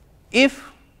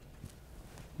if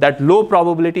that low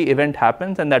probability event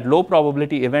happens, and that low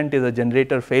probability event is a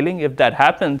generator failing, if that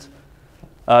happens,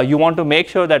 you want to make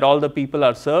sure that all the people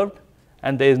are served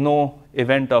and there is no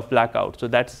event of blackout. So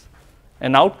that's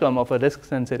an outcome of a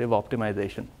risk-sensitive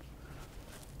optimization.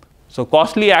 So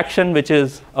costly action, which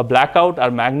is a blackout,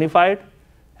 are magnified,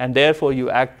 and therefore you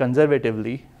act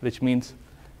conservatively, which means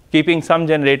keeping some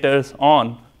generators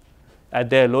on at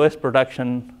their lowest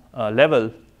production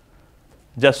level,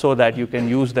 just so that you can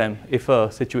use them if a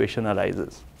situation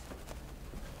arises.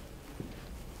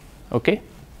 Okay?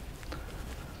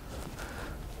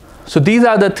 So these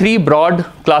are the 3 broad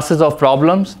classes of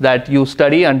problems that you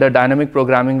study under dynamic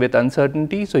programming with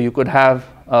uncertainty. So you could have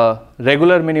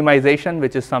regular minimization,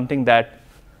 which is something that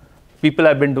people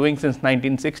have been doing since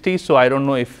 1960s. So I don't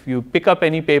know if you pick up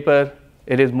any paper,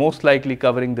 it is most likely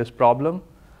covering this problem.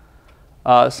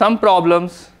 Some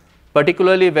problems,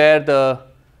 particularly where the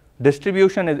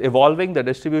distribution is evolving, the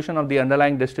distribution of the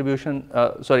underlying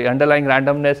underlying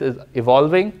randomness is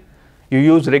evolving. You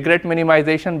use regret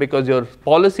minimization because your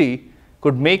policy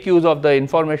could make use of the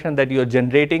information that you're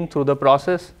generating through the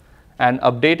process and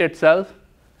update itself.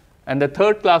 And the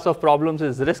third class of problems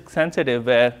is risk sensitive,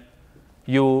 where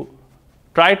you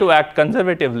try to act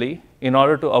conservatively in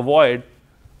order to avoid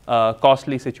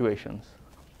costly situations.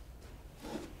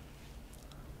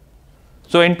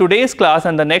 So in today's class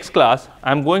and the next class,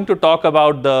 I'm going to talk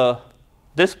about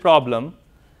this problem.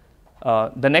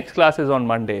 The next class is on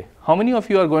Monday. How many of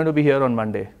you are going to be here on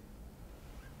Monday?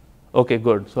 Okay,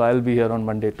 good. So I'll be here on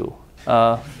Monday too.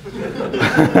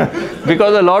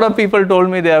 Because a lot of people told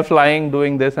me they are flying,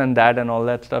 doing this and that and all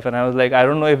that stuff. And I was like, I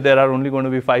don't know if there are only going to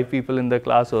be 5 people in the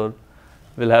class or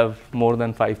we'll have more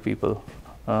than 5 people.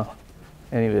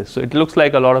 Anyways, so it looks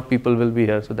like a lot of people will be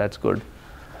here, so that's good.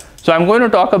 So I'm going to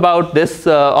talk about this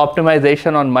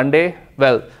optimization on Monday.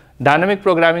 Well, dynamic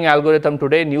programming algorithm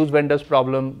today, news vendors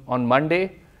problem on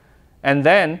Monday, and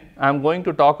then I'm going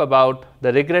to talk about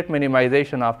the regret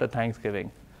minimization after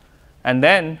Thanksgiving. And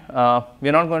then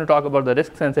we're not going to talk about the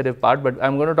risk sensitive part, but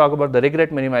I'm going to talk about the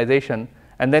regret minimization,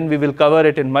 and then we will cover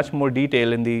it in much more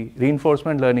detail in the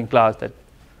reinforcement learning class that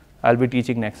I'll be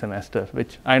teaching next semester,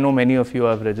 which I know many of you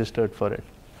have registered for it.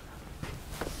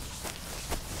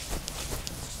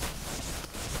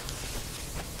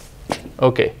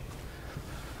 Okay.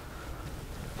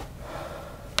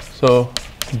 So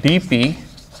DP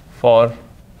for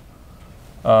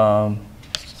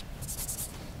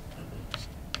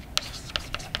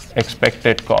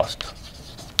expected cost.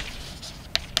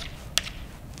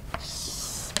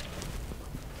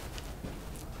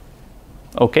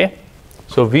 Okay.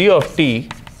 So V of t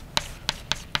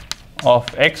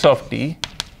of x of t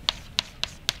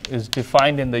is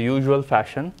defined in the usual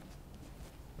fashion.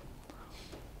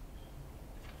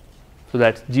 So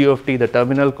that's g of t, the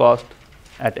terminal cost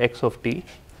at x of t.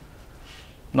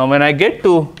 Now when I get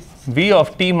to v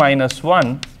of t minus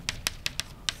 1,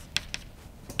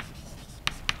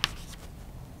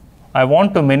 I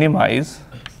want to minimize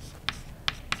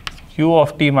u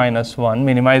of t minus 1,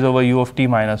 minimize over u of t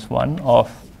minus 1 of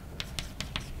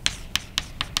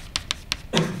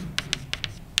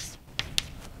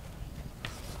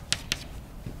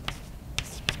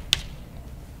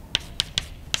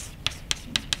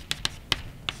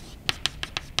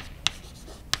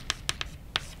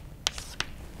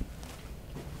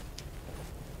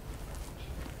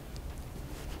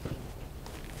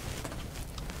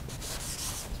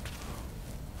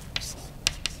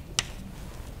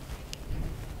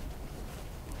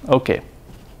okay.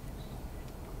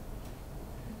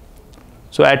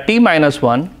 So at t minus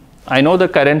 1, I know the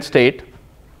current state,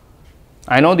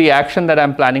 I know the action that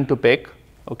I'm planning to pick,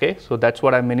 okay, so that's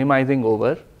what I'm minimizing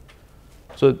over.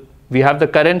 So we have the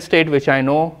current state which I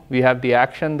know, we have the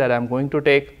action that I'm going to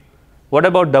take. What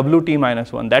about wt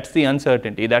minus 1? That's the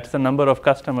uncertainty, that's the number of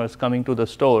customers coming to the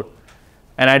store,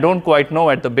 and I don't quite know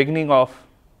at the beginning of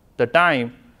the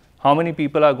time how many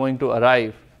people are going to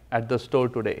arrive at the store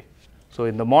today. So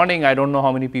in the morning, I don't know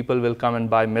how many people will come and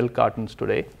buy milk cartons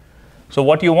today. So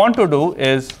what you want to do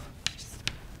is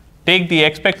take the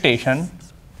expectation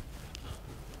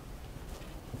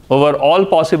over all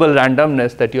possible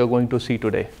randomness that you're going to see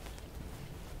today.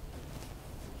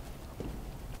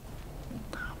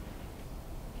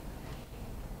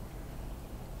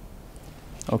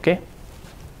 Okay.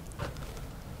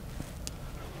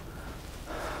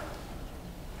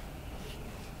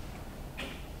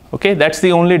 Okay, that's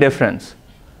the only difference.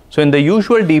 So in the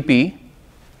usual DP,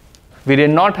 we did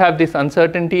not have this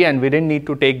uncertainty and we didn't need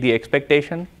to take the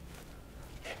expectation.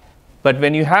 But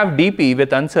when you have DP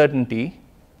with uncertainty,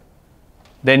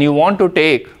 then you want to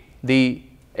take the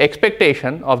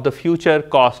expectation of the future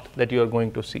cost that you are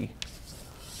going to see.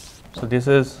 So this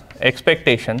is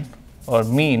expectation or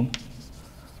mean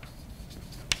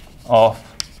of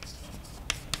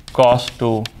cost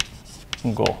to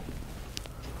go.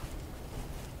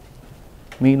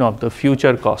 Mean of the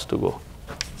future cost to go.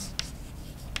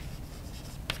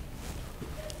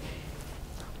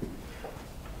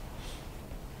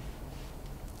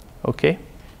 Okay.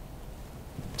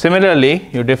 Similarly,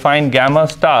 you define gamma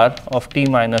star of t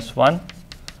minus 1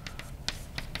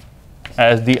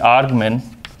 as the argmin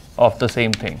of the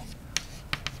same thing.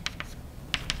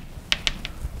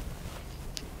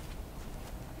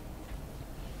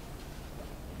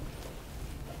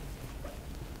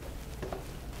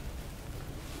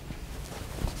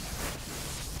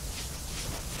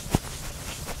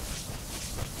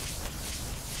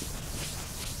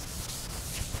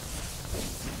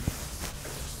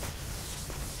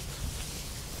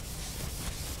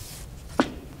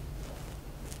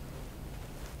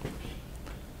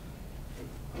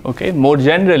 Okay, more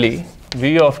generally,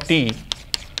 v of t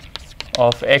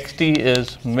of xt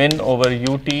is min over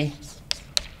ut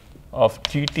of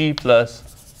gt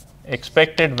plus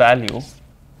expected value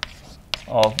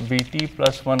of vt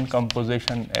plus 1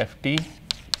 composition ft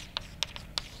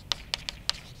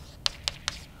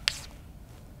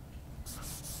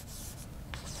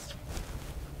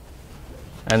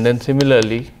and then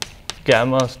similarly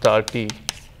gamma star t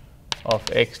of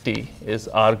xt is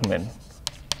argmin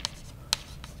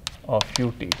of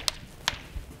ut.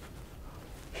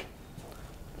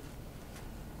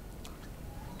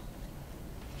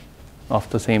 Of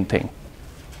the same thing.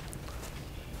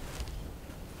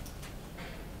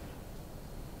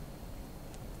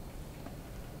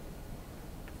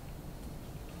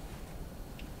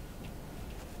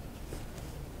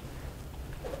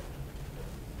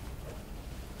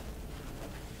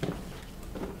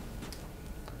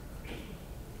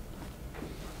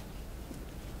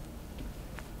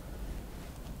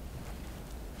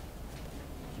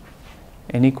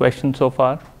 Any questions so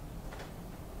far?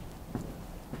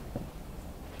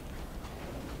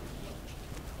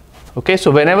 Okay,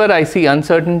 so whenever I see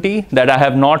uncertainty that I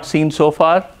have not seen so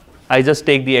far, I just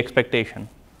take the expectation.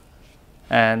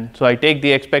 And so I take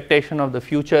the expectation of the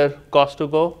future cost to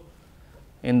go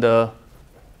in the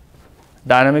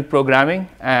dynamic programming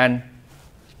and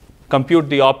compute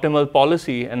the optimal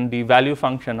policy and the value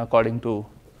function according to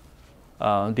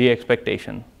the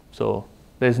expectation. So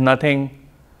there's nothing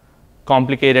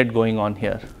complicated going on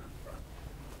here.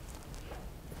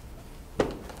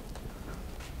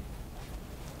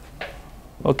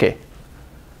 Okay,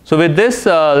 so with this,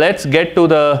 let's get to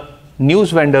the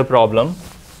news vendor problem,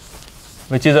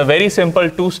 which is a very simple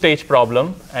two-stage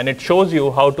problem, and it shows you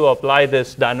how to apply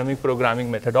this dynamic programming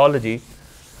methodology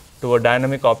to a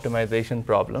dynamic optimization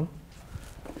problem.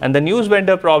 And the news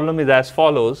vendor problem is as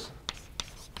follows.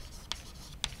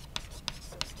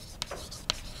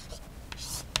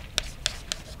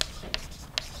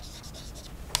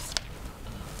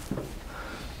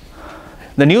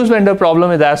 The news vendor problem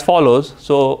is as follows.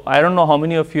 So I don't know how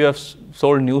many of you have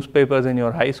sold newspapers in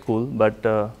your high school, but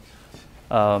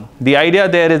the idea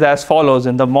there is as follows.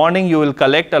 In the morning, you will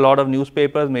collect a lot of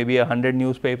newspapers, maybe 100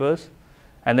 newspapers,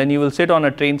 and then you will sit on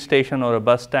a train station or a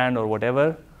bus stand or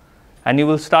whatever, and you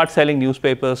will start selling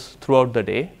newspapers throughout the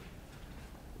day.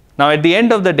 Now, at the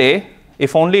end of the day,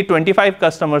 if only 25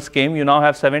 customers came, you now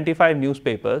have 75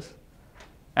 newspapers,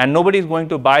 and nobody is going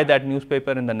to buy that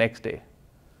newspaper in the next day.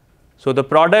 So the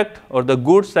product or the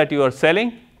goods that you are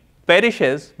selling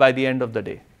perishes by the end of the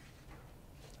day.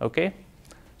 Okay?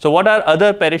 So what are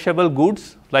other perishable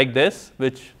goods like this,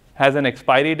 which has an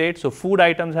expiry date? So food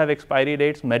items have expiry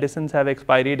dates, medicines have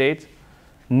expiry dates,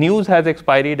 news has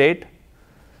expiry date.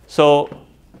 So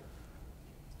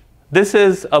this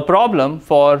is a problem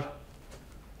for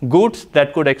goods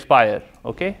that could expire,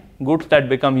 okay? Goods that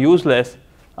become useless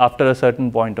after a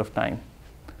certain point of time.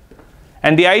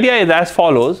 And the idea is as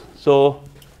follows. So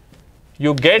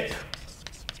you get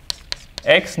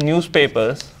X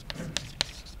newspapers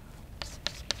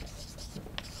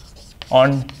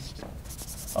on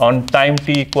time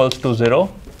t equals to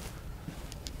 0,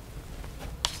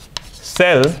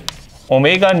 sell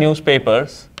omega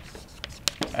newspapers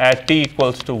at t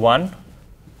equals to 1,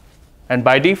 and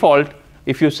by default,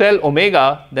 if you sell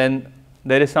omega, then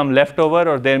there is some leftover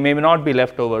or there may not be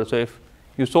leftover. So if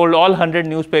you sold all 100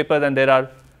 newspapers and there are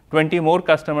 20 more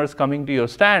customers coming to your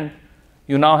stand,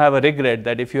 you now have a regret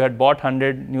that if you had bought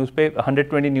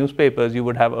 120 newspapers, you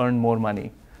would have earned more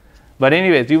money. But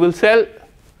anyways, you will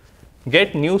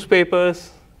get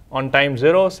newspapers on time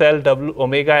 0, sell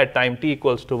omega at time t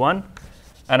equals to 1,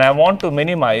 and I want to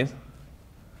minimize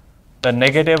the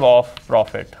negative of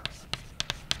profit,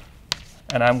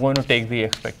 and I'm going to take the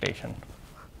expectation.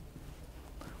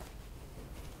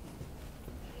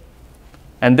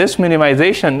 And this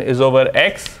minimization is over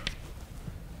X,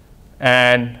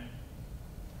 and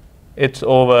it's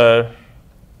over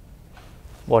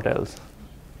what else?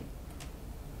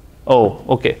 Oh,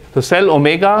 okay. So sell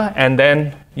omega, and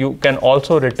then you can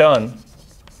also return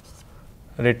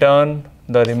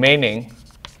the remaining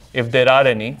if there are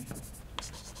any.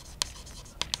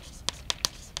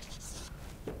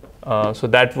 So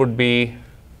that would be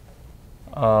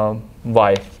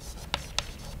y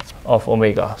of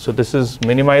omega. So this is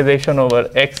minimization over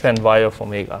X and y of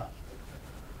omega,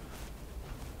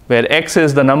 where X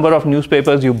is the number of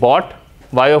newspapers you bought,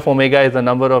 y of omega is the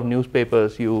number of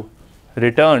newspapers you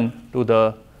returned to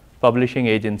the publishing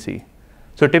agency.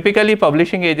 So typically,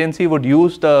 publishing agency would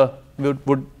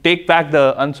take back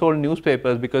the unsold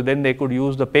newspapers, because then they could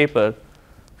use the paper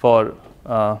for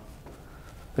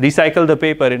recycle the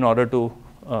paper in order to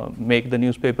make the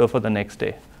newspaper for the next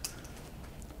day.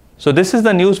 So this is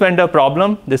the news vendor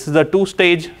problem. This is a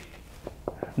two-stage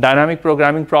dynamic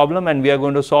programming problem, and we are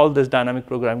going to solve this dynamic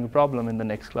programming problem in the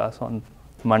next class on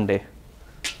Monday.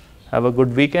 Have a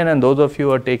good weekend, and those of you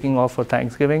who are taking off for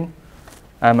Thanksgiving,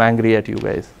 I'm angry at you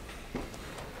guys.